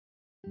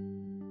Little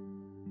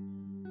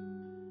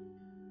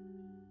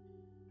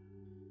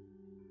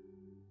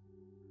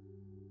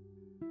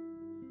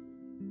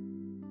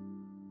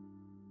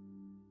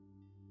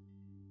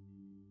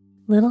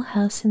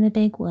House in the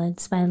Big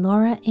Woods by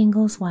Laura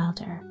Ingalls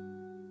Wilder.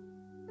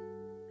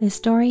 This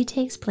story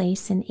takes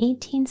place in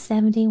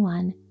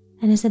 1871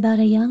 and is about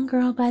a young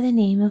girl by the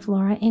name of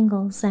Laura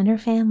Ingalls and her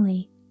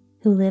family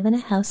who live in a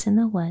house in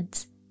the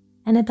woods,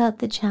 and about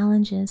the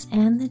challenges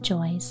and the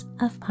joys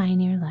of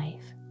pioneer life.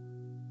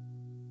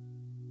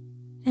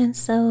 And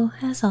so,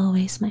 as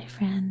always, my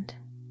friend,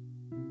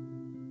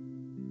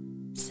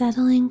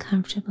 settling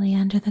comfortably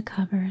under the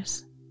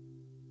covers,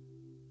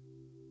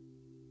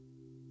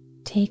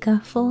 take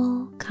a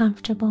full,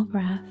 comfortable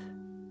breath,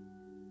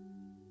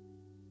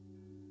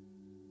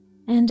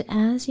 and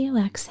as you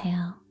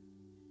exhale,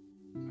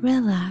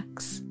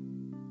 relax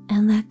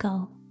and let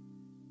go.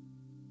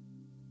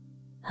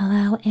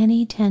 Allow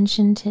any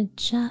tension to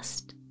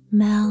just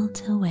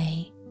melt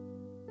away,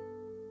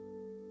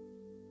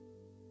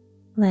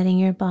 letting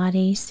your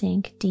body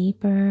sink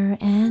deeper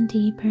and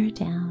deeper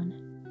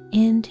down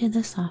into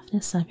the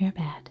softness of your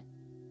bed.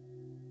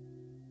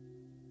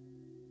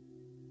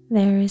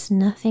 There is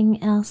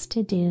nothing else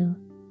to do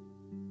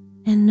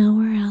and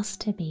nowhere else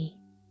to be.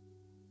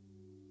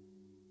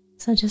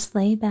 So just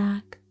lay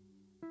back,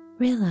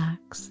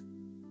 relax,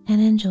 and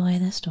enjoy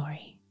the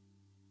story.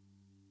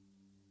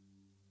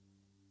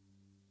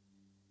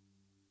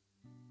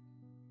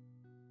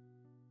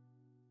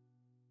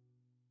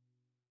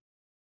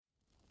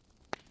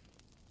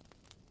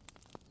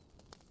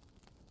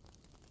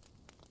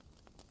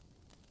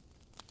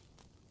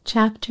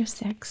 Chapter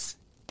 6.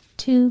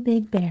 Two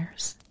Big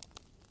Bears.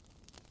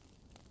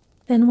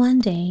 Then one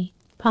day,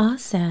 Pa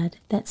said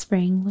that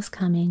spring was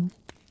coming.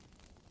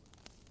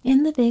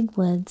 In the big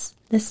woods,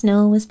 the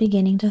snow was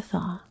beginning to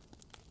thaw.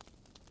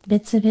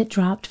 Bits of it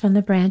dropped from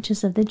the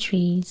branches of the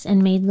trees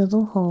and made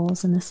little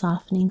holes in the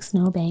softening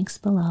snowbanks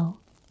below.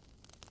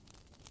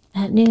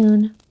 At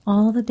noon,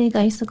 all the big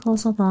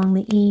icicles along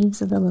the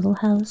eaves of the little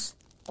house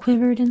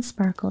quivered and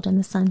sparkled in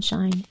the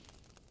sunshine,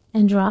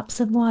 and drops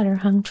of water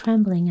hung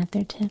trembling at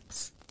their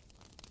tips.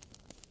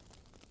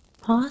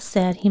 Pa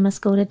said he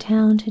must go to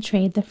town to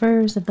trade the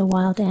furs of the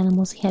wild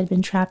animals he had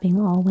been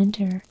trapping all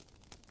winter.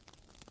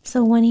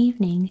 So one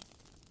evening,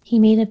 he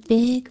made a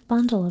big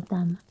bundle of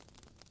them.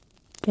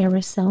 There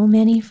were so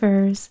many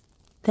furs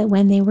that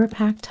when they were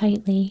packed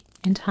tightly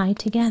and tied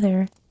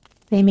together,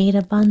 they made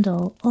a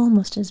bundle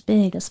almost as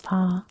big as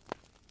Pa.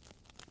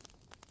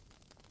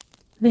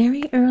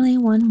 Very early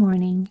one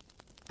morning,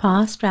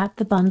 Pa strapped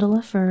the bundle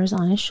of furs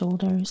on his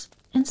shoulders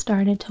and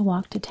started to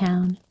walk to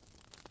town.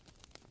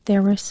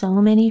 There were so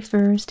many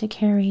furs to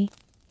carry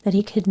that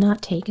he could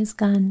not take his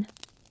gun.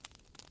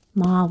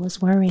 Ma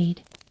was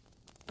worried,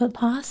 but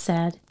Pa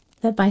said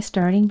that by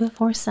starting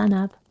before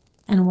sunup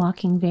and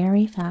walking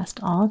very fast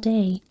all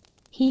day,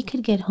 he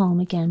could get home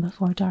again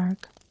before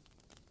dark.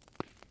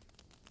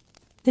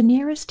 The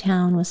nearest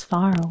town was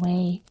far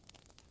away.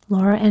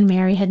 Laura and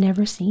Mary had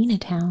never seen a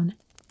town.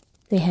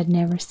 They had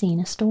never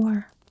seen a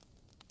store.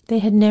 They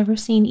had never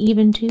seen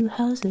even two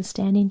houses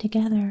standing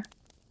together.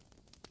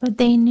 But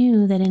they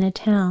knew that in a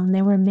town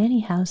there were many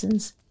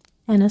houses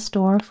and a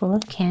store full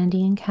of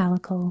candy and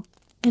calico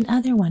and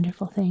other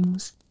wonderful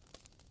things.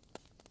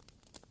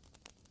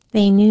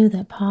 They knew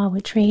that Pa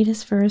would trade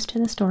his furs to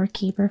the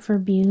storekeeper for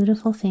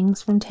beautiful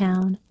things from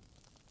town,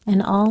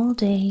 and all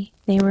day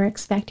they were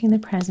expecting the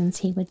presents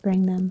he would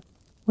bring them.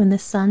 When the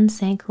sun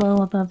sank low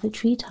above the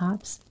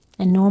treetops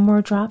and no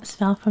more drops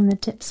fell from the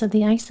tips of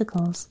the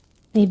icicles,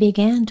 they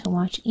began to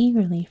watch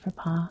eagerly for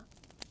Pa.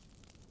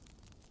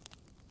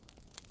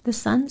 The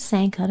sun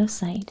sank out of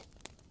sight.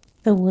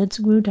 The woods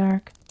grew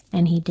dark,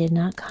 and he did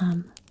not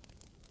come.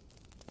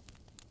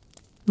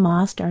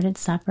 Ma started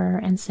supper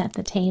and set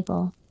the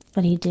table,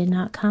 but he did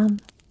not come.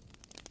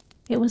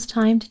 It was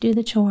time to do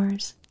the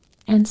chores,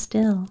 and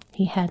still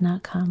he had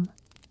not come.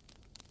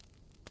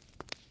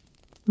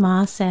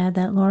 Ma said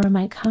that Laura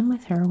might come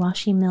with her while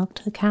she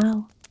milked the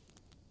cow.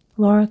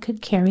 Laura could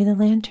carry the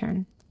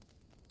lantern.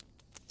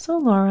 So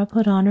Laura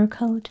put on her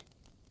coat,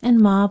 and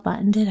Ma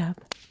buttoned it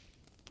up,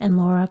 and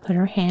Laura put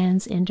her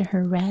hands into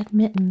her red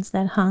mittens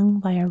that hung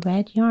by a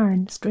red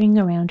yarn string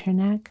around her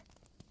neck,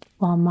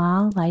 while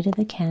Ma lighted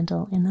the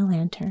candle in the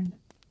lantern.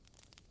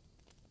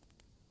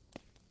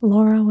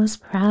 Laura was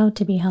proud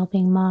to be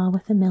helping Ma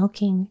with the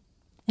milking,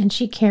 and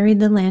she carried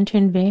the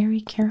lantern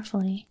very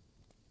carefully.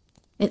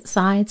 Its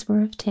sides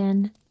were of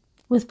tin,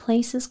 with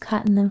places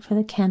cut in them for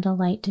the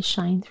candlelight to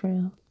shine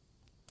through.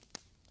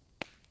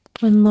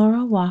 When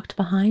Laura walked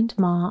behind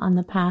Ma on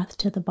the path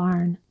to the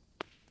barn,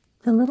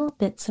 the little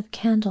bits of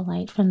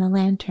candlelight from the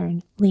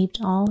lantern leaped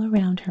all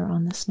around her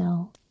on the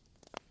snow.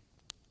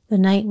 The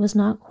night was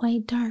not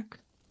quite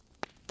dark.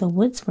 The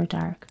woods were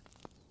dark,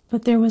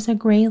 but there was a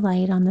gray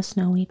light on the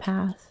snowy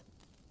path,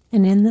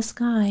 and in the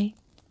sky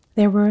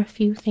there were a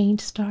few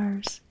faint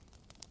stars.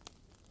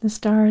 The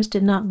stars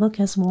did not look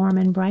as warm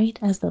and bright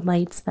as the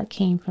lights that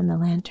came from the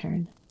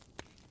lantern.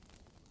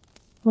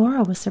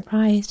 Laura was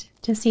surprised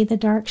to see the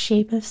dark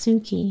shape of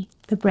Suki,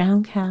 the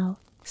brown cow,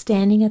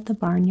 standing at the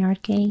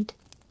barnyard gate.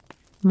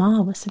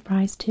 Ma was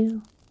surprised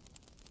too.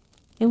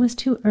 It was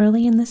too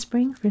early in the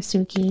spring for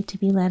Suki to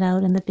be let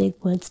out in the big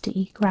woods to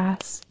eat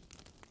grass.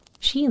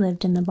 She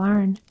lived in the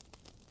barn.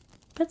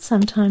 But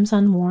sometimes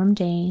on warm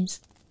days,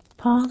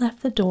 Pa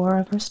left the door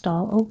of her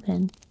stall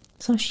open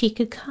so she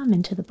could come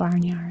into the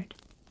barnyard.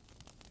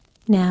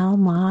 Now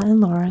Ma and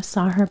Laura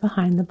saw her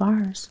behind the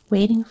bars,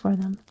 waiting for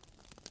them.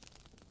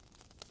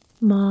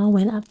 Ma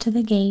went up to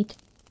the gate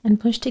and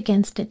pushed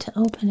against it to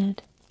open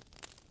it,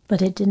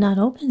 but it did not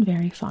open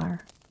very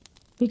far,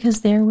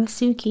 because there was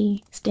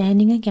Suki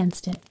standing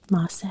against it.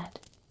 Ma said,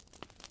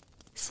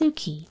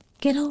 "Suki,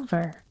 get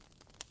over."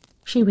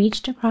 She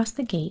reached across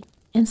the gate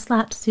and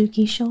slapped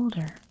Suki's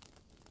shoulder.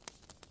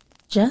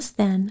 Just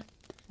then,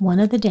 one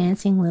of the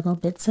dancing little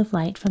bits of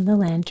light from the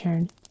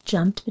lantern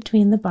jumped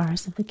between the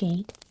bars of the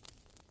gate,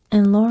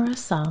 and Laura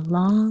saw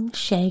long,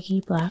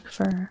 shaggy black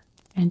fur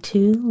and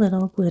two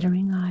little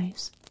glittering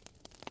eyes.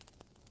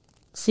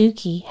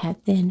 Suki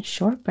had thin,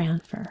 short brown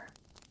fur.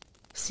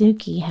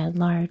 Suki had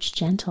large,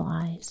 gentle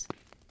eyes.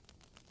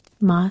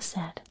 Ma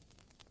said,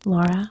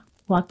 "Laura,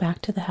 walk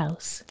back to the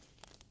house."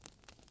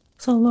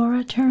 So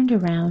Laura turned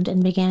around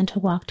and began to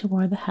walk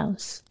toward the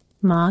house.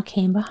 Ma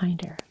came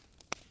behind her.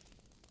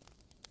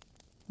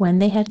 When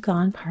they had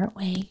gone part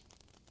way,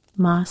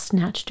 Ma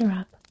snatched her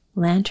up,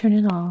 lantern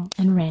and all,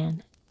 and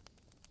ran.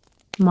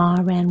 Ma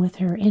ran with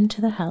her into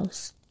the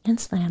house and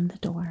slammed the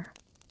door.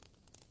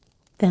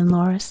 Then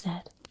Laura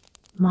said,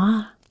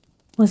 "Ma,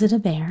 was it a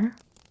bear?"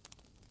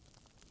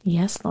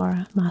 "Yes,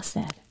 Laura," Ma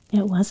said,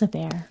 "it was a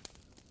bear."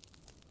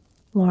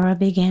 Laura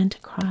began to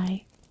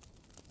cry.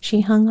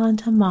 She hung on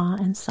to Ma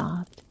and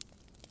sobbed.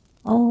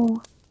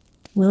 "Oh,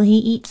 will he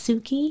eat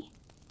Suki?"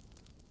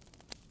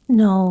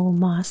 "No,"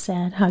 Ma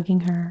said,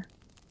 hugging her.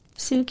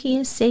 "Suki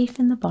is safe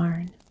in the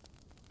barn."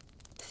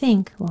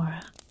 Think,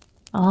 Laura,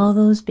 all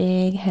those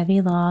big,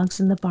 heavy logs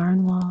in the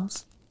barn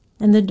walls,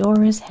 and the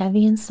door is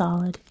heavy and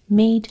solid,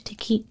 made to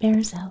keep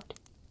bears out.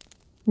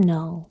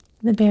 No,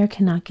 the bear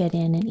cannot get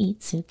in and eat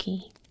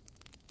Suki.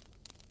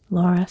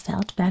 Laura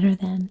felt better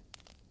then.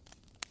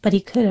 "But he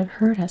could have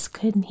hurt us,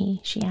 couldn't he?"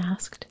 she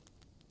asked.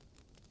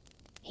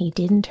 "He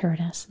didn't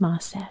hurt us," Ma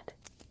said.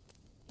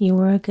 "You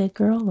were a good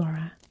girl,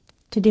 Laura,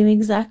 to do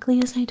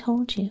exactly as I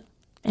told you,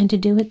 and to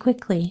do it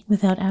quickly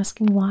without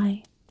asking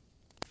why."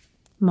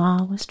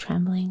 Ma was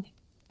trembling,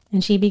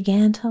 and she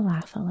began to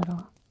laugh a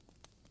little.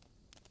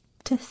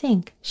 "To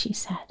think," she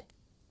said,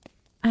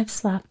 "I've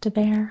slapped a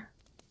bear."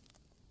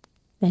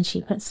 Then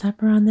she put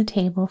supper on the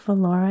table for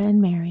Laura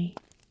and Mary.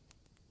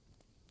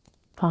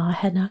 Pa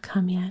had not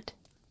come yet.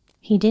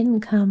 He didn't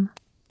come.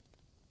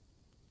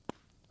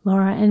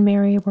 Laura and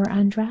Mary were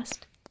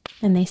undressed,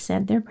 and they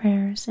said their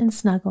prayers and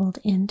snuggled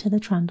into the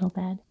trundle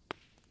bed.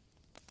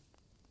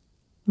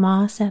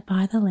 Ma sat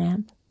by the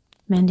lamp,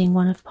 mending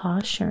one of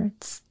Pa's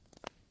shirts.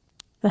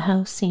 The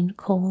house seemed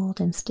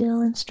cold and still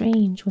and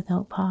strange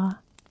without Pa.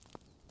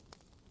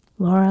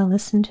 Laura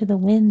listened to the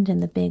wind in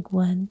the big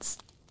woods.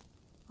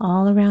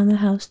 All around the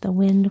house the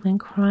wind went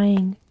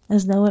crying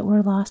as though it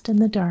were lost in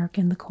the dark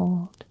and the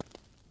cold.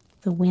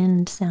 The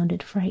wind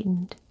sounded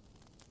frightened.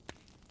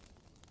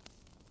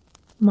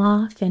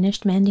 Ma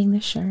finished mending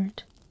the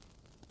shirt.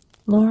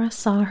 Laura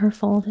saw her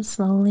fold it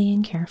slowly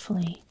and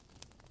carefully.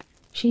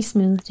 She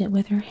smoothed it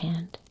with her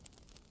hand.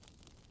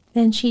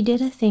 Then she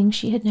did a thing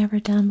she had never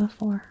done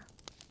before.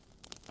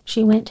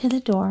 She went to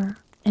the door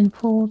and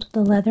pulled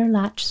the leather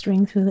latch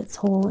string through its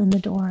hole in the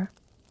door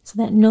so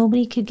that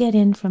nobody could get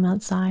in from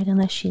outside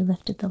unless she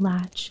lifted the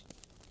latch.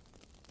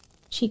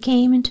 She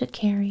came and took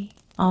Carrie,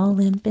 all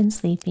limp and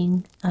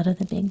sleeping, out of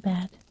the big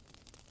bed.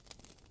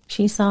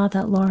 She saw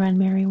that Laura and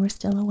Mary were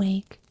still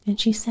awake, and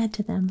she said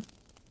to them,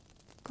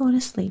 "Go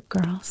to sleep,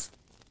 girls.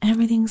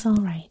 Everything's all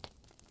right.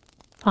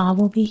 Pa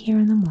will be here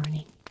in the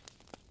morning."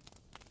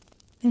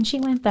 Then she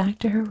went back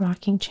to her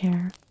rocking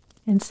chair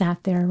and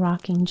sat there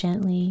rocking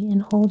gently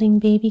and holding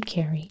baby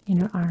Carrie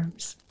in her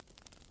arms.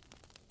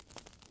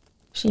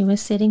 She was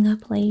sitting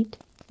up late,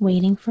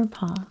 waiting for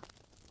Pa,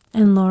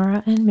 and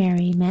Laura and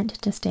Mary meant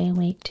to stay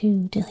awake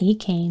too till he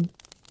came,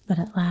 but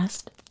at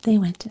last they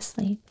went to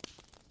sleep.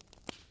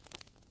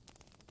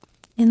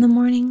 In the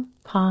morning,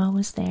 Pa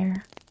was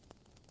there.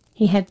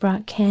 He had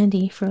brought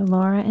candy for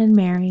Laura and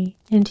Mary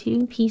and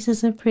 2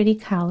 pieces of pretty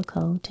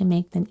calico to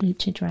make them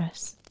each a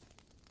dress.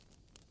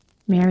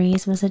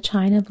 Mary's was a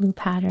china blue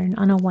pattern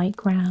on a white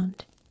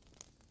ground,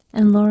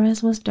 and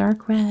Laura's was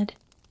dark red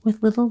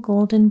with little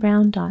golden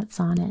brown dots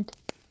on it.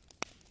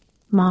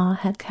 Ma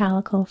had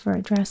calico for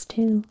a dress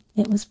too.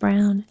 It was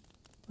brown,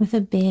 with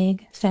a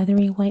big,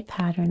 feathery white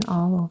pattern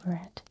all over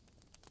it.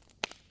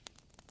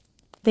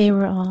 They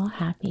were all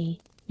happy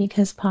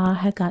because Pa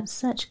had got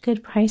such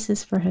good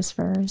prices for his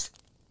furs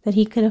that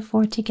he could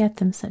afford to get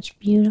them such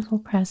beautiful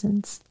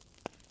presents.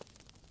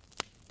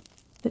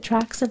 The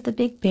tracks of the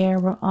big bear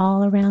were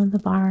all around the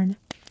barn,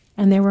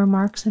 and there were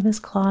marks of his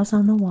claws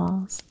on the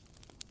walls,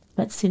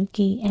 but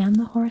Suki and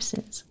the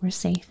horses were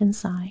safe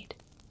inside.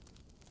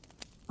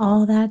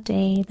 All that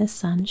day the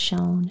sun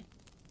shone,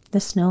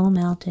 the snow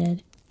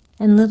melted,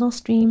 and little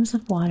streams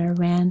of water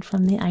ran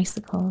from the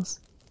icicles,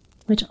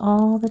 which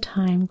all the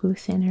time grew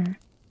thinner.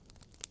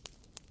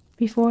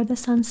 Before the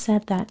sun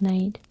set that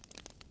night,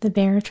 the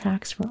bear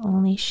tracks were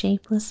only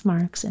shapeless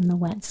marks in the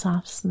wet,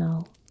 soft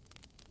snow.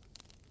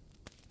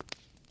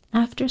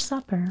 After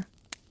supper,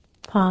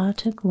 Pa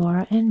took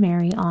Laura and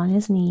Mary on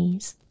his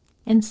knees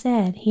and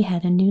said he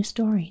had a new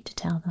story to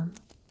tell them.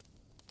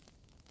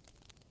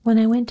 When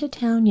I went to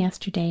town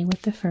yesterday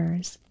with the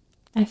furs,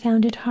 I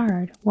found it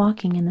hard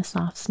walking in the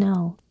soft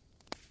snow.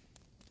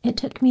 It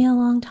took me a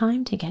long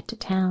time to get to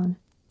town,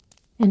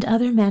 and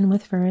other men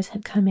with furs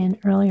had come in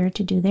earlier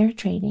to do their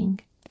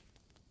trading.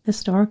 The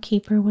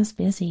storekeeper was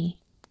busy,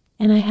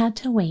 and I had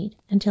to wait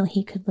until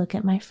he could look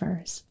at my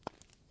furs.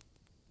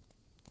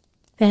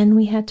 Then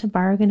we had to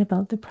bargain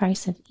about the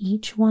price of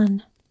each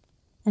one,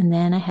 and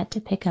then I had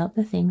to pick out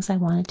the things I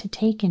wanted to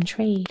take in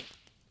trade,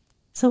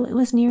 so it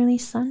was nearly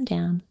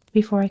sundown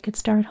before I could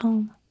start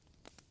home.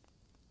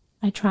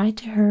 I tried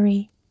to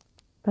hurry,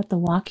 but the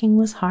walking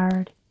was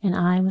hard and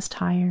I was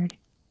tired,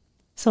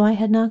 so I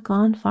had not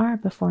gone far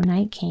before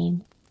night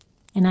came,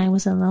 and I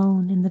was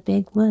alone in the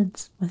big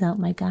woods without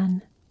my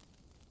gun.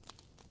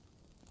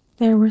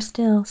 There were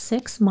still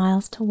 6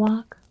 miles to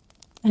walk,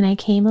 and I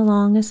came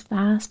along as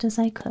fast as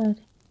I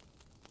could.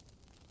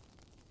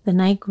 The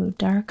night grew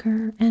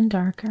darker and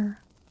darker,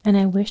 and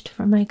I wished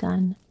for my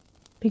gun,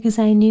 because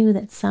I knew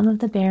that some of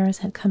the bears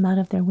had come out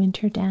of their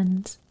winter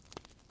dens.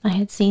 I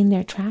had seen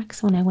their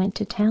tracks when I went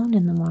to town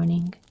in the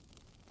morning.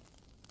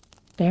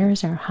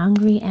 Bears are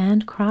hungry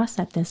and cross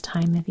at this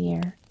time of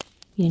year.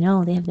 You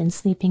know, they have been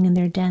sleeping in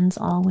their dens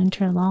all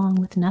winter long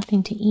with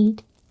nothing to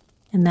eat,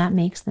 and that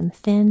makes them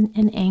thin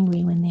and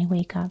angry when they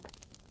wake up.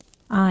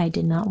 I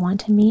did not want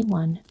to meet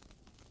one.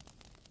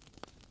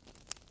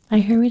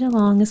 I hurried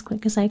along as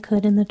quick as I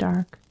could in the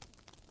dark.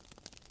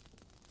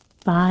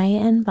 By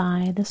and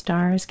by the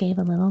stars gave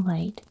a little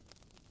light.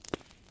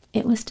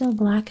 It was still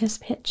black as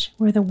pitch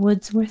where the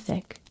woods were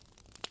thick,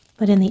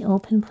 but in the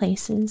open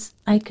places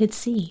I could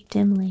see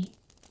dimly.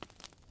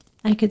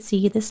 I could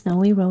see the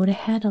snowy road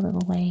ahead a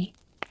little way,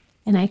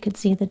 and I could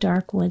see the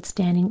dark woods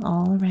standing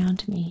all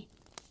around me.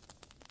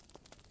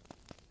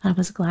 I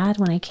was glad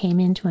when I came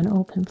into an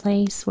open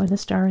place where the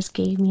stars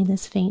gave me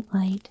this faint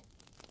light.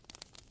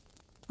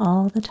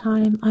 All the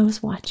time I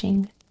was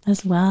watching,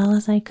 as well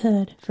as I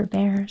could, for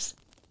bears.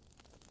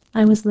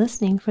 I was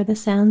listening for the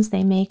sounds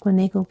they make when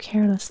they go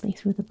carelessly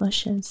through the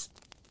bushes.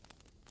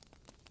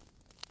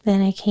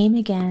 Then I came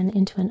again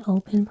into an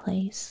open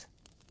place,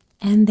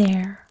 and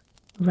there,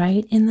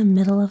 right in the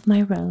middle of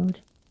my road,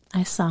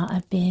 I saw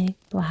a big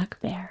black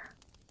bear.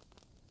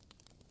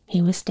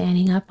 He was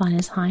standing up on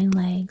his hind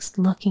legs,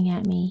 looking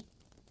at me.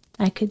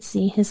 I could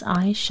see his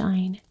eyes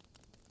shine.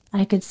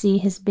 I could see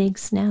his big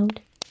snout.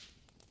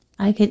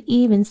 I could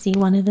even see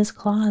one of his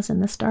claws in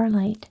the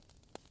starlight.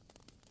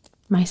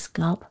 My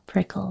scalp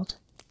prickled,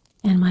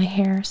 and my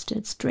hair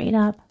stood straight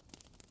up.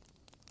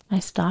 I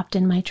stopped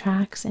in my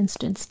tracks and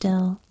stood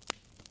still.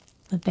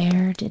 The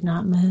bear did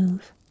not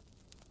move.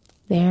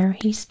 There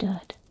he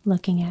stood,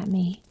 looking at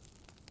me.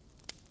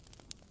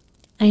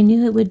 I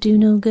knew it would do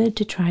no good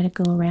to try to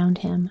go around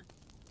him.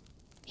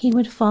 He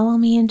would follow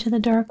me into the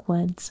dark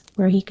woods,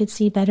 where he could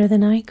see better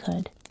than I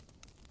could.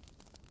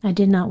 I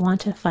did not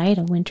want to fight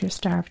a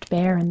winter-starved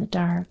bear in the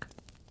dark.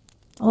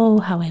 Oh,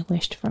 how I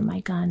wished for my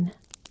gun.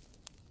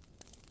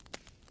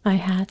 I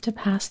had to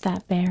pass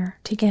that bear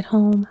to get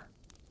home.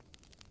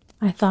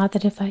 I thought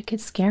that if I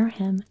could scare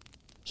him,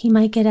 he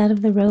might get out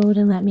of the road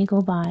and let me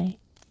go by.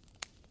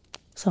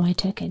 So I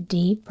took a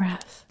deep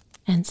breath,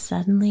 and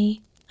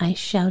suddenly I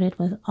shouted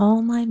with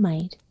all my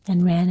might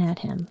and ran at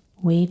him,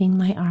 waving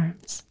my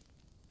arms.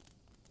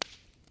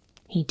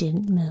 He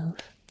didn't move.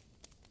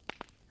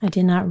 I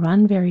did not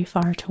run very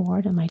far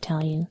toward him, I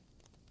tell you.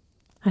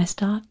 I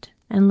stopped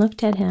and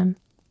looked at him,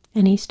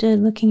 and he stood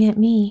looking at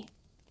me.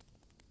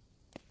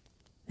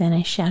 Then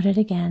I shouted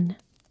again.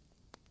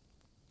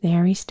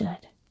 There he stood.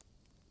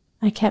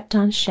 I kept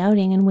on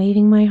shouting and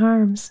waving my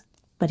arms,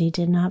 but he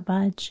did not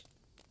budge.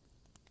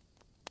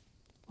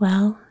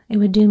 Well, it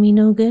would do me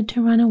no good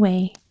to run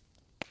away.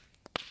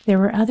 There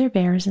were other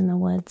bears in the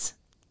woods.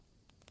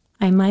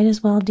 I might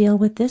as well deal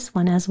with this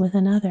one as with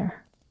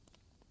another.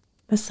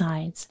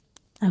 Besides,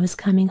 I was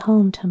coming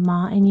home to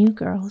Ma and you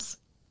girls.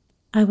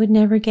 I would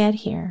never get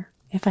here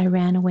if I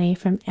ran away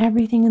from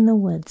everything in the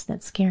woods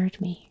that scared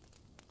me.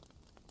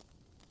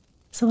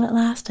 So at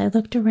last I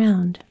looked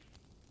around,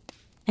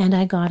 and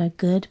I got a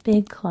good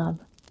big club,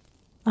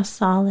 a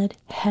solid,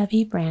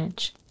 heavy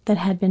branch that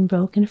had been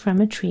broken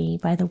from a tree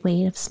by the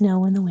weight of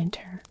snow in the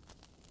winter.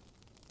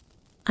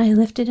 I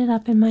lifted it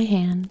up in my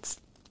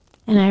hands,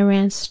 and I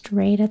ran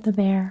straight at the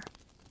bear.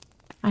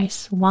 I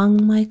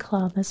swung my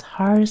club as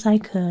hard as I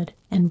could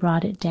and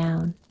brought it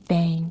down,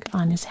 bang,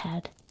 on his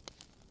head.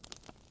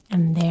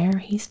 And there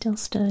he still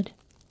stood,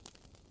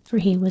 for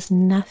he was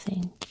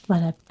nothing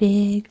but a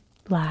big,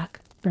 black,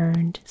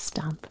 burned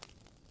stump.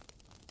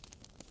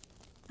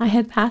 I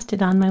had passed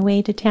it on my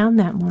way to town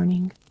that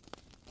morning.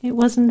 It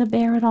wasn't a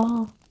bear at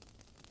all.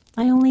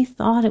 I only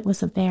thought it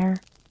was a bear,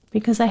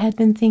 because I had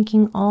been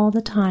thinking all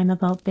the time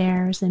about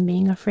bears and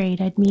being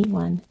afraid I'd meet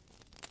one."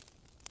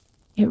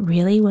 "It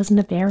really wasn't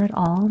a bear at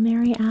all?"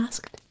 Mary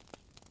asked.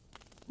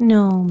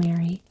 "No,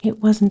 Mary,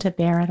 it wasn't a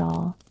bear at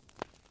all.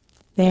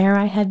 There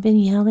I had been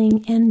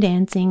yelling and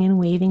dancing and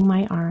waving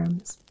my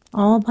arms,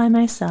 all by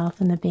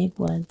myself in the big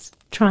woods,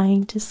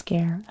 trying to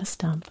scare a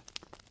stump."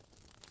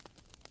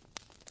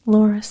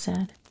 Laura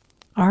said,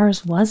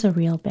 "Ours was a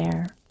real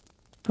bear,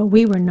 but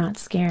we were not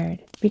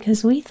scared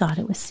because we thought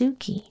it was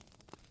Suki."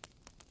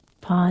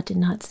 Pa did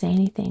not say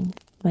anything,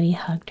 but he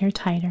hugged her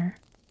tighter.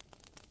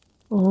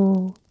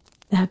 "Oh,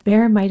 that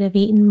bear might have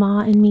eaten Ma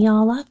and me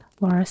all up,"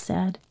 Laura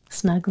said,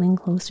 snuggling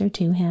closer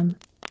to him.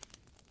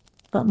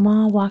 "But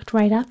Ma walked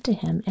right up to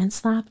him and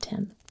slapped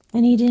him,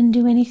 and he didn't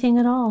do anything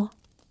at all."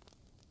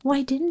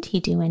 "Why didn't he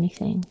do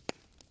anything?"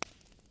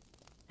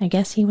 "I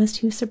guess he was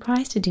too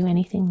surprised to do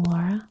anything,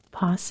 Laura,"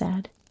 Pa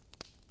said.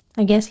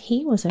 "I guess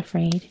he was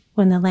afraid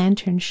when the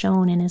lantern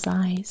shone in his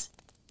eyes,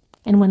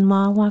 and when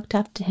Ma walked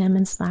up to him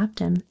and slapped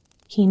him,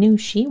 he knew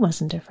she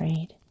wasn't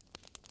afraid."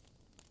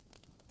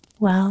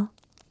 "Well,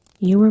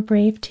 you were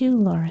brave too,"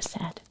 Laura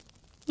said,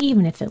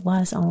 "even if it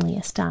was only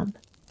a stump.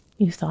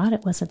 You thought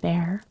it was a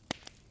bear."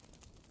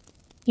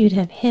 "You'd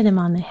have hit him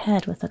on the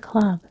head with a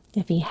club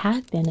if he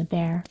had been a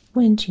bear,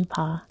 wouldn't you,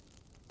 Pa?"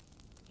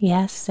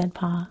 "Yes," said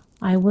Pa,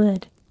 "I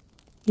would.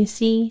 You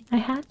see, I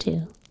had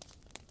to."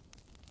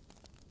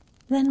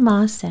 Then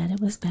Ma said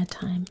it was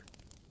bedtime.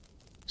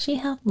 She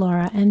helped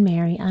Laura and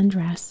Mary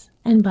undress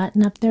and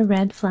button up their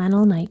red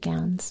flannel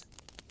nightgowns.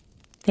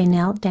 They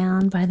knelt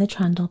down by the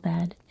trundle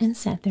bed and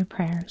said their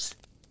prayers.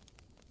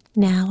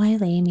 "Now I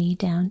lay me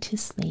down to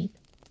sleep.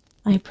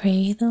 I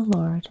pray the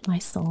Lord my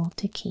soul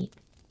to keep.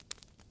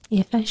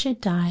 If I should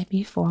die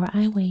before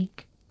I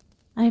wake,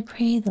 I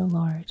pray the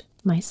Lord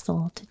my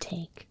soul to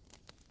take."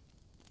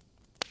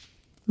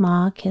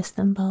 Ma kissed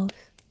them both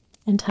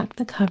and tucked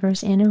the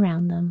covers in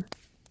around them.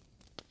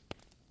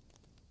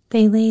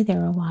 They lay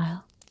there a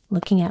while,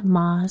 looking at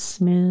Ma's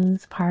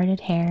smooth,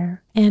 parted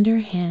hair and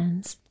her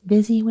hands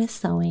busy with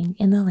sewing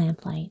in the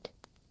lamplight.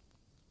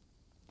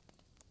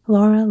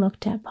 Laura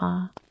looked at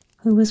Pa,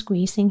 who was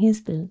greasing his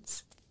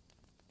boots.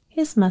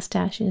 His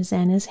mustaches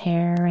and his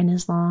hair and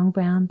his long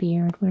brown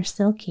beard were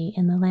silky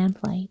in the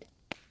lamplight,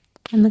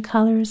 and the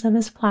colors of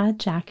his plaid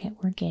jacket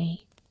were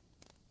gay.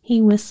 He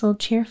whistled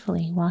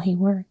cheerfully while he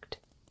worked.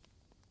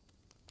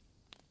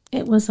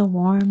 It was a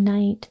warm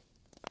night.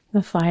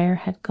 The fire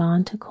had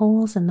gone to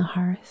coals in the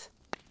hearth,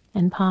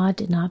 and Pa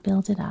did not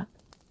build it up.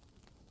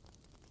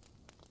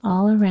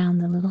 All around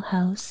the little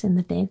house in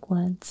the big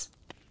woods,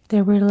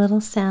 there were little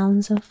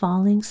sounds of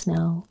falling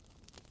snow,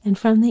 and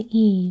from the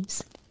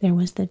eaves there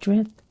was the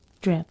drip,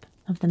 drip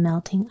of the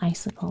melting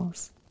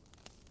icicles.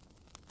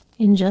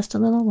 In just a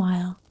little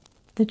while,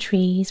 the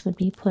trees would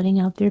be putting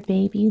out their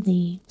baby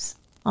leaves,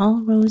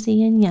 all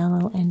rosy and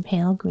yellow and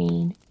pale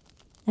green,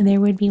 and there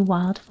would be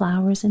wild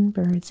flowers and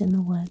birds in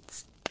the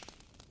woods.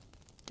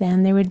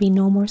 Then there would be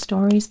no more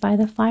stories by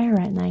the fire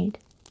at night,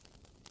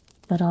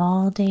 but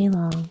all day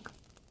long,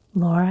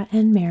 Laura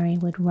and Mary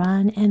would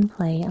run and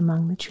play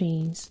among the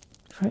trees,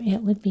 for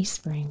it would be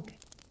spring.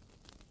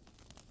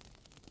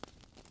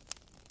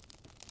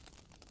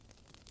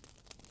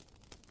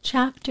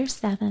 Chapter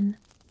 7.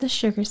 The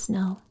Sugar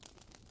Snow.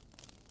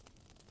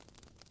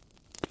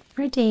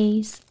 For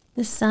days,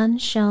 the sun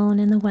shone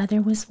and the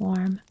weather was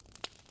warm.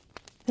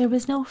 There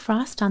was no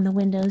frost on the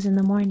windows in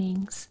the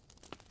mornings.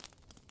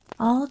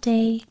 All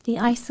day, the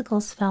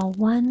icicles fell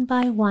one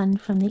by one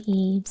from the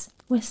eaves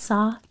with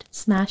soft,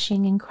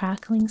 smashing and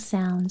crackling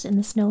sounds in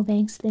the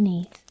snowbanks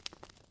beneath.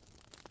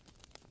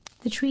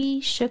 The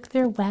trees shook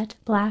their wet,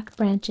 black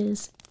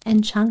branches,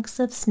 and chunks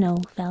of snow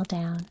fell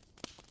down.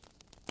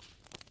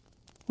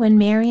 When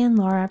Mary and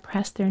Laura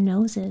pressed their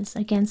noses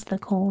against the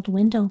cold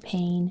window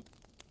pane,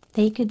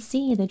 they could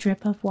see the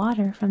drip of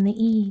water from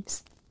the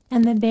eaves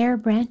and the bare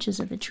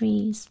branches of the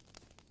trees.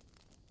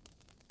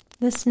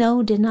 The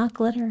snow did not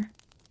glitter.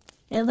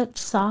 It looked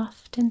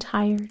soft and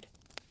tired.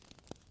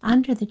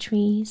 Under the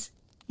trees,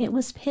 it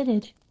was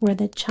pitted where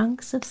the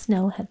chunks of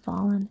snow had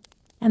fallen,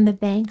 and the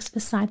banks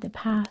beside the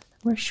path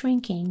were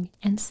shrinking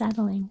and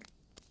settling.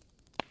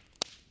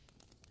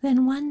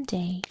 Then one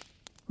day,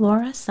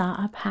 Laura saw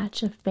a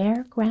patch of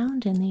bare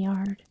ground in the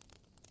yard.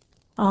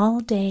 All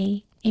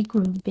day it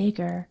grew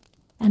bigger,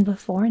 and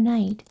before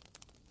night,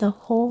 the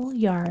whole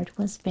yard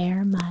was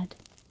bare mud.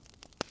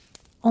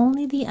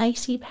 Only the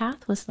icy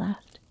path was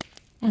left,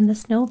 and the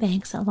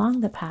snowbanks along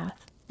the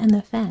path, and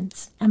the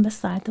fence, and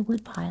beside the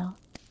woodpile.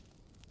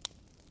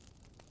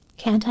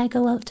 "Can't I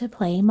go out to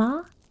play,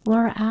 Ma?"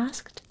 Laura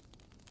asked.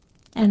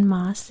 And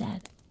Ma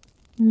said,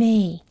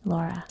 "May,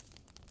 Laura."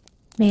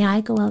 "May I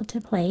go out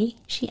to play?"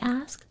 she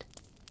asked.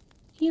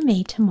 "You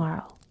may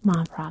tomorrow,"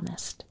 Ma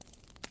promised.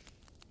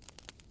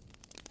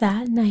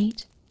 That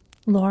night,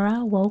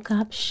 Laura woke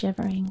up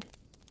shivering.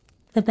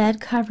 The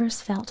bed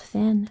covers felt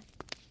thin,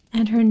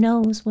 and her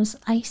nose was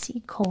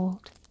icy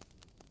cold.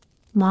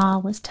 Ma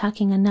was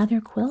tucking another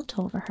quilt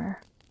over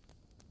her.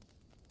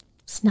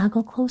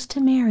 "Snuggle close to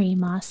Mary,"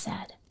 Ma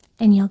said.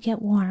 and you'll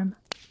get warm."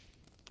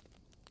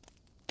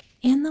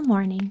 In the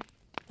morning,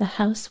 the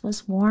house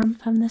was warm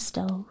from the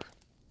stove,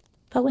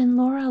 but when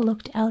Laura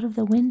looked out of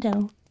the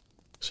window,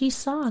 she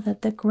saw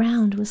that the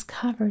ground was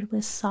covered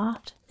with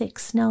soft, thick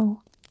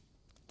snow.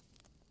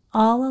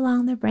 All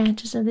along the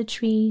branches of the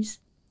trees,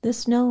 the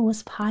snow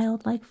was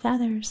piled like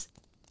feathers,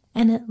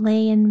 and it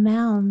lay in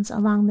mounds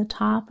along the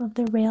top of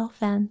the rail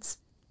fence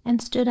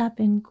and stood up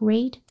in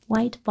great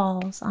white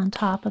balls on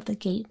top of the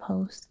gate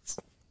posts.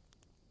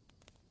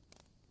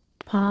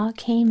 Pa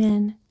came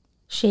in,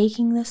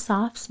 shaking the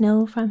soft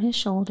snow from his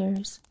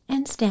shoulders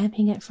and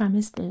stamping it from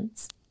his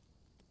boots.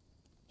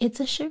 "It's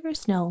a sugar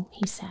snow,"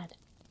 he said.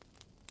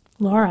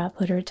 Laura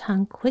put her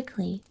tongue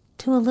quickly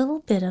to a little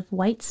bit of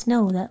white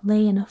snow that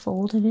lay in a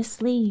fold of his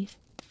sleeve.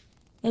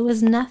 It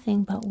was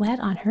nothing but wet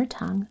on her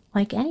tongue,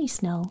 like any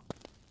snow.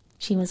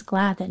 She was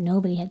glad that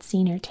nobody had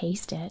seen her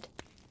taste it.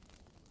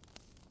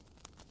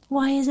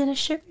 "Why is it a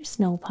sugar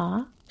snow,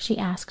 Pa?" she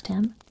asked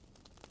him.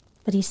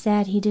 But he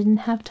said he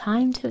didn't have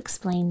time to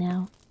explain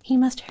now. He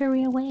must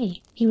hurry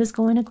away. He was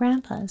going to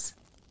Grandpa's.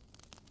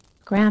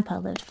 Grandpa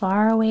lived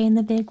far away in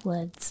the big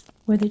woods,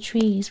 where the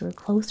trees were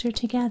closer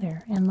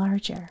together and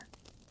larger.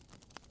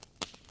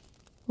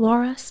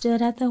 Laura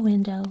stood at the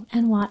window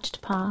and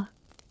watched Pa,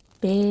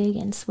 big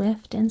and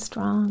swift and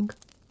strong,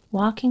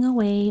 walking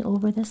away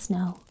over the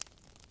snow.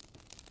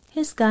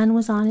 His gun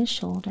was on his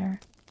shoulder,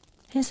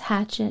 his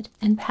hatchet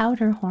and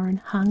powder horn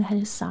hung at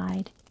his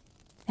side,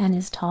 and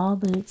his tall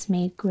boots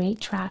made great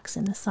tracks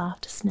in the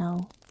soft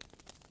snow.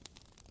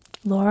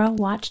 Laura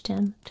watched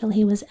him till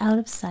he was out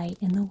of sight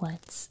in the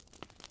woods.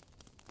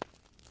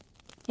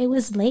 It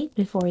was late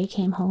before he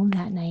came home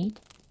that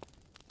night.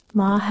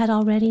 Ma had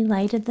already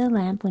lighted the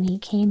lamp when he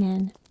came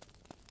in.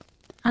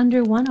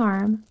 Under one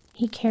arm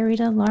he carried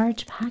a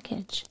large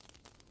package,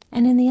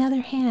 and in the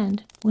other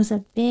hand was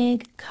a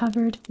big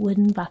covered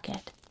wooden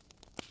bucket.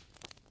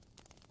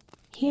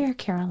 "Here,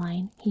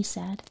 Caroline," he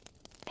said,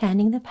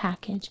 handing the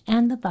package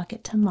and the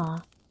bucket to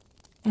Ma,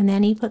 and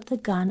then he put the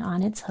gun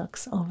on its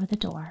hooks over the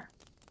door.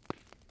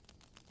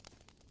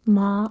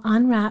 Ma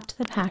unwrapped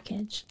the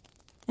package,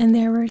 and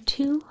there were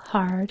 2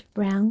 hard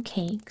brown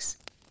cakes,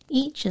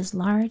 each as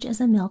large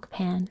as a milk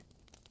pan.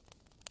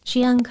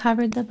 She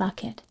uncovered the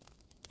bucket,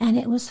 and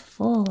it was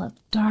full of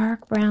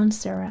dark brown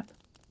syrup.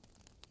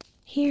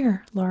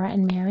 "Here, Laura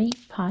and Mary,"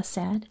 Pa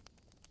said,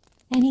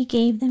 and he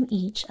gave them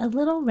each a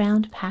little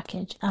round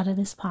package out of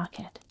his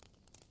pocket.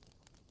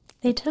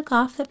 They took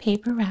off the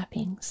paper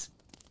wrappings,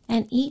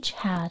 and each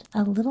had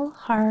a little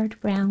hard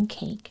brown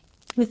cake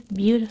with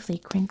beautifully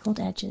crinkled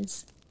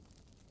edges.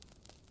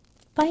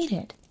 "Bite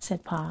it,"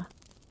 said Pa,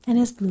 and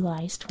his blue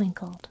eyes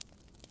twinkled.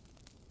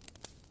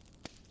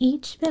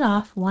 Each bit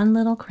off one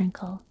little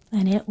crinkle,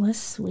 and it was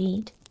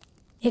sweet.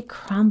 It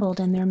crumbled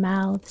in their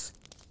mouths.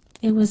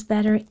 It was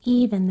better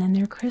even than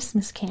their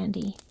Christmas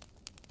candy.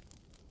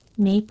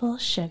 "Maple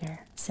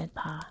sugar," said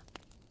Pa.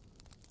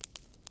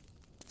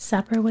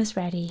 Supper was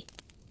ready,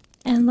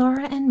 and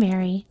Laura and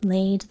Mary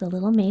laid the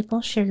little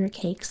maple sugar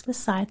cakes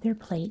beside their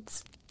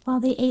plates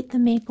while they ate the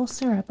maple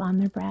syrup on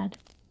their bread.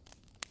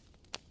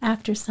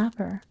 After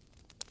supper,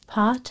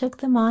 Pa took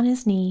them on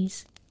his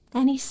knees,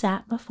 and he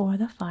sat before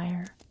the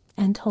fire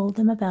and told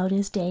them about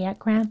his day at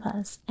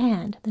Grandpa's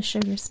and the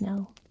sugar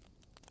snow.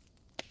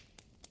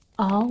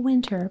 All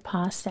winter,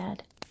 Pa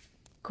said,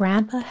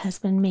 Grandpa has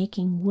been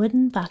making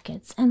wooden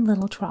buckets and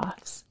little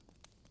troughs.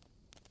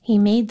 He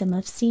made them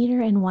of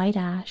cedar and white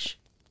ash,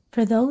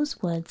 for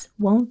those woods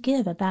won't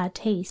give a bad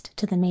taste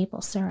to the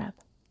maple syrup.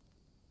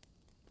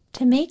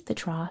 To make the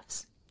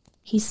troughs,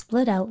 he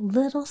split out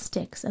little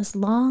sticks as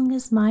long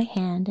as my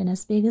hand and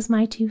as big as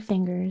my 2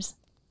 fingers.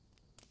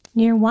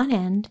 Near one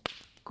end,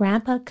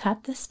 Grandpa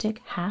cut the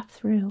stick half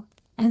through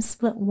and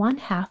split one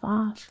half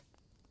off.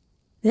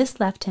 This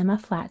left him a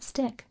flat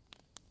stick,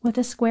 with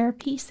a square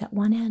piece at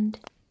one end.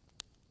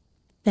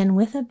 Then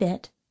with a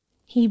bit,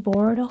 he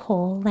bored a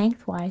hole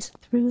lengthwise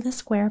through the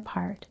square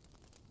part,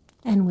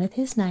 and with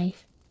his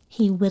knife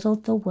he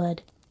whittled the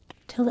wood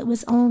till it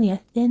was only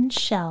a thin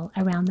shell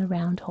around the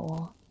round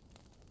hole.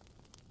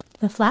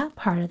 The flat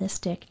part of the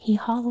stick he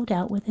hollowed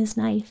out with his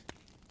knife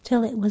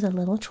till it was a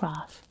little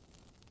trough.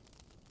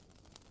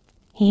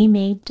 He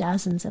made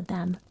dozens of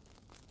them,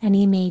 and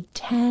he made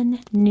 10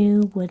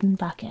 new wooden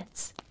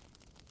buckets.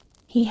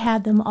 He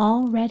had them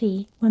all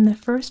ready when the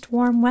first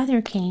warm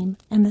weather came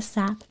and the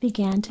sap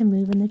began to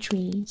move in the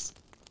trees.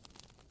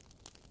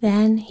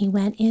 Then he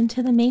went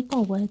into the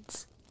maple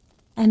woods,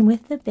 and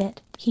with the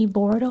bit he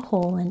bored a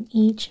hole in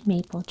each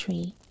maple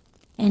tree,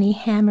 and he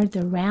hammered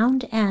the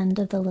round end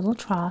of the little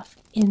trough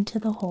into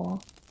the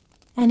hole,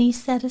 and he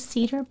set a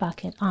cedar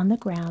bucket on the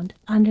ground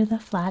under the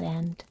flat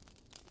end.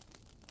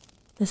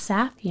 The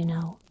sap, you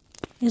know,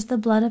 is the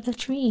blood of the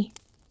tree.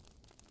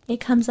 It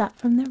comes up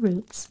from the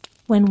roots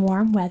when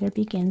warm weather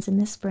begins in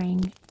the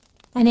spring,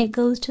 and it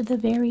goes to the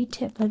very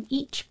tip of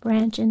each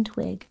branch and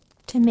twig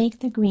to make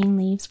the green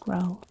leaves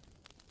grow.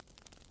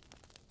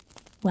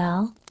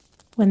 Well,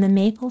 when the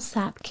maple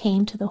sap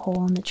came to the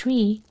hole in the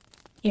tree,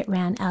 it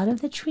ran out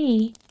of the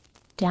tree,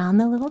 down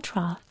the little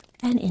trough,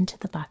 and into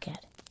the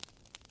bucket.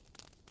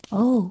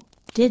 "Oh,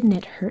 didn't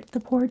it hurt the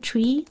poor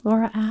tree?"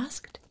 Laura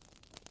asked.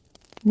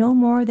 "No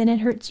more than it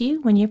hurts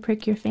you when you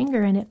prick your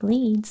finger and it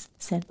bleeds,"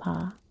 said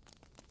Pa.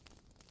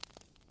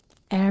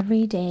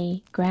 Every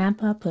day,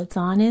 Grandpa puts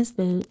on his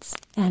boots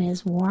and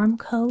his warm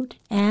coat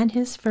and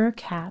his fur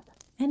cap,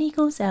 and he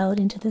goes out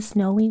into the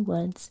snowy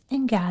woods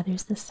and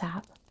gathers the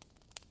sap.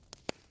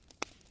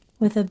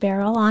 With a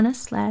barrel on a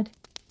sled,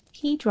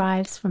 he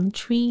drives from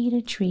tree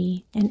to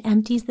tree and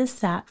empties the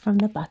sap from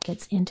the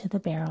buckets into the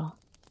barrel.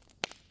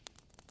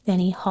 Then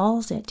he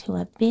hauls it to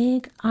a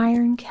big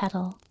iron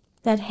kettle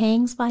that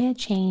hangs by a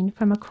chain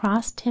from a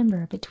cross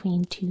timber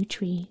between two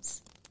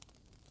trees.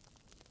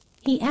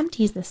 He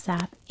empties the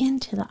sap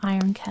into the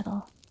iron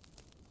kettle.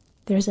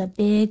 There's a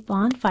big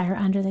bonfire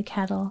under the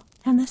kettle,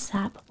 and the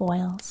sap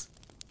boils,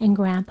 and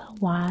Grandpa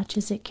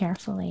watches it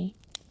carefully.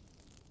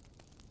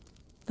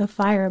 The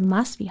fire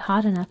must be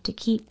hot enough to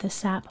keep the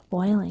sap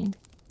boiling,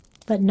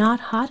 but not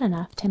hot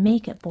enough to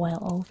make it boil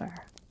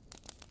over.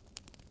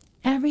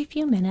 Every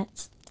few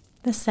minutes,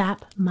 the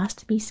sap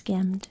must be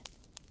skimmed.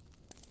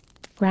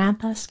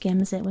 Grandpa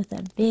skims it with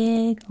a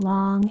big,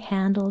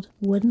 long-handled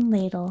wooden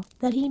ladle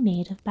that he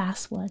made of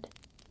basswood.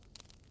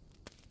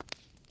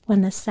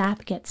 When the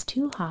sap gets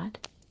too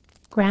hot,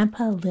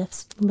 Grandpa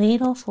lifts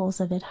ladlefuls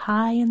of it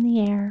high in the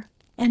air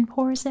and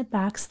pours it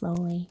back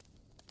slowly.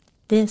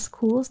 This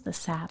cools the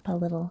sap a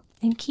little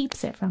and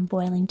keeps it from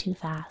boiling too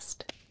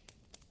fast.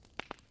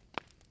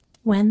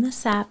 When the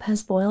sap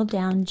has boiled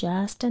down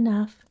just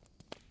enough,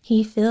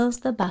 he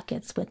fills the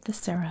buckets with the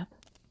syrup.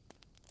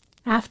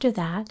 After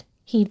that,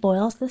 he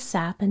boils the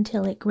sap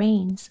until it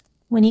grains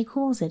when he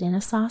cools it in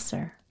a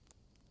saucer.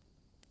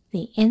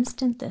 The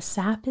instant the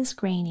sap is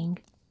graining,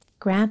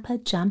 Grandpa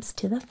jumps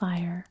to the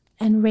fire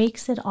and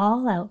rakes it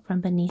all out from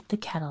beneath the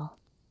kettle.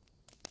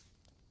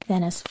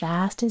 Then, as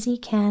fast as he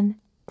can,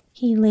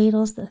 he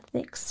ladles the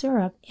thick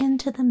syrup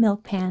into the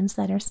milk pans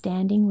that are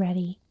standing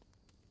ready.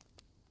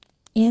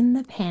 In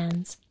the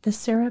pans, the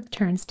syrup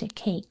turns to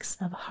cakes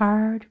of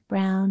hard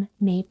brown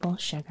maple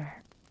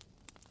sugar.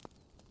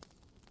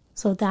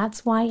 "So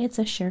that's why it's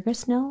a sugar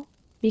snow?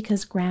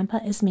 Because Grandpa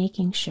is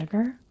making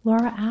sugar?"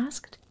 Laura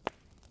asked.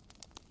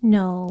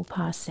 "No,"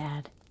 Pa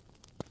said.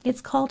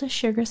 "It's called a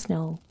sugar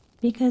snow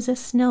because a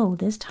snow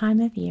this time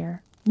of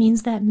year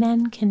means that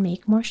men can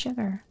make more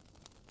sugar.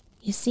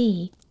 You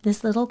see,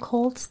 this little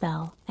cold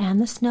spell and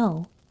the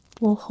snow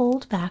will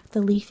hold back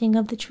the leafing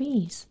of the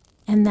trees,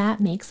 and that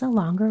makes a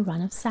longer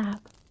run of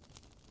sap.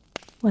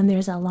 When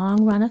there's a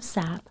long run of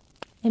sap,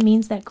 it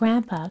means that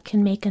Grandpa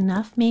can make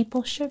enough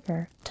maple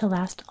sugar to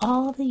last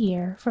all the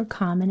year for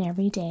common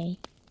every day.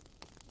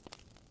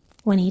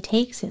 When he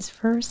takes his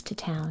furs to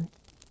town,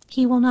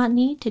 he will not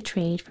need to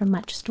trade for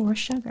much store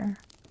sugar.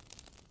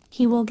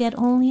 He will get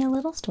only a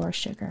little store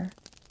sugar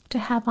to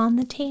have on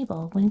the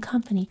table when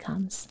company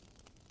comes."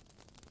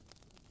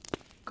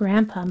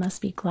 "Grandpa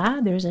must be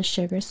glad there's a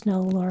sugar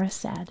snow," Laura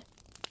said.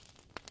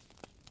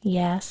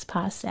 "Yes,"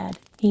 Pa said,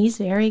 "he's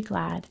very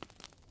glad.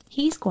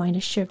 He's going to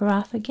sugar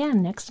off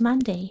again next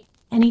Monday,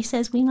 and he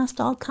says we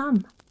must all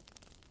come."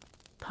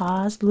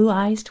 Pa's blue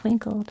eyes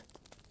twinkled.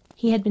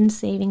 He had been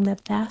saving the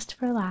best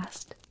for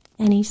last,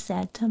 and he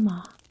said to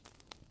Ma,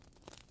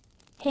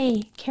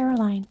 "Hey,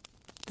 Caroline,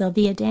 there'll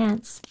be a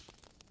dance."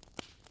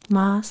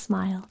 Ma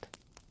smiled.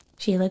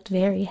 She looked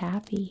very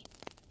happy,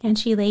 and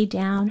she laid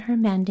down her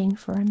mending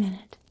for a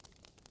minute.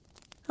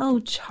 "Oh,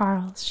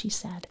 Charles," she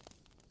said.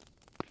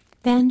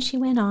 Then she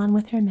went on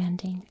with her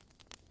mending,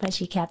 but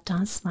she kept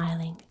on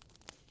smiling.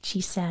 She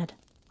said,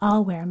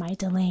 "I'll wear my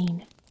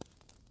delaine."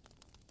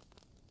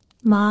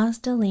 Ma's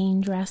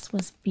delaine dress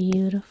was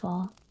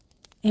beautiful.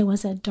 It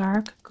was a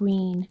dark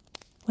green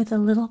with a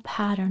little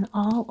pattern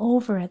all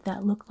over it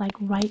that looked like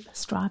ripe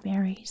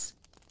strawberries.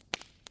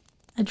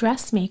 A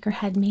dressmaker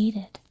had made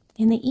it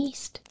in the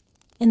East,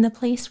 in the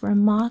place where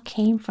Ma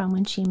came from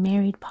when she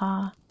married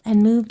Pa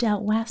and moved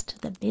out west to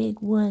the big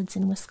woods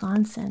in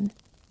Wisconsin.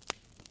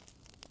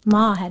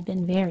 Ma had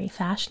been very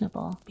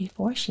fashionable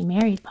before she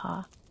married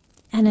Pa,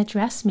 and a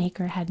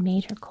dressmaker had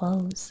made her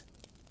clothes.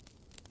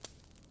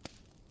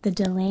 The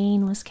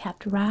delaine was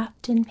kept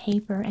wrapped in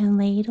paper and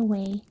laid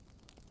away.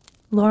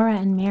 Laura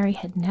and Mary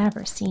had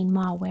never seen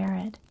Ma wear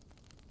it,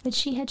 but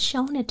she had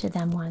shown it to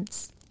them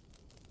once.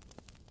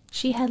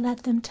 She had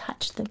let them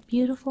touch the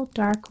beautiful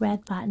dark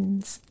red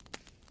buttons,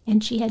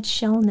 and she had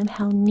shown them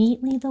how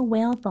neatly the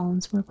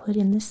whalebones were put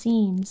in the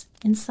seams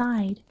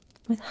inside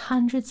with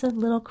hundreds of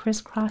little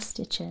crisscross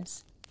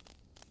stitches.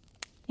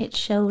 It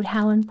showed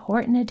how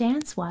important a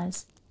dance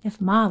was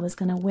if Ma was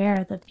going to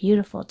wear the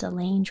beautiful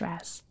delaine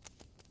dress.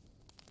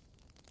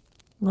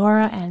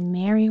 Laura and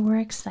Mary were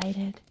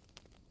excited.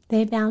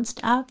 They bounced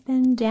up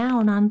and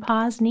down on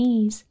Pa's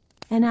knees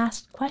and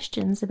asked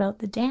questions about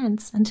the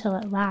dance until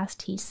at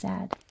last he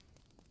said,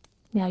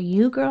 "Now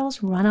you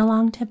girls run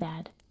along to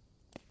bed.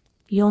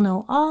 You'll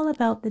know all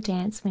about the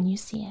dance when you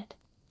see it.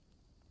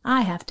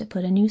 I have to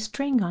put a new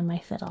string on my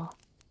fiddle."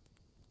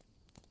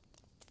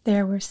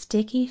 There were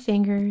sticky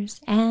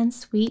fingers and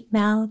sweet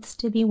mouths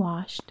to be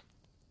washed.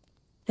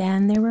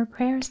 Then there were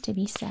prayers to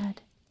be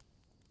said.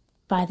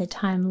 By the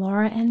time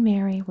Laura and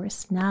Mary were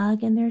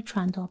snug in their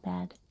trundle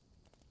bed,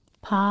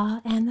 Pa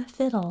and the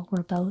fiddle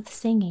were both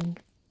singing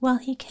while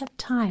he kept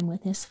time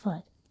with his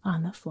foot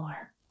on the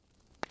floor.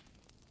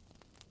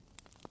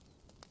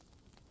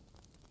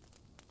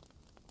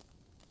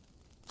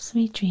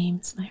 Sweet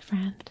dreams, my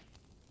friend.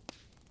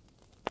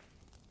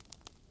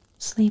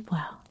 Sleep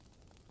well.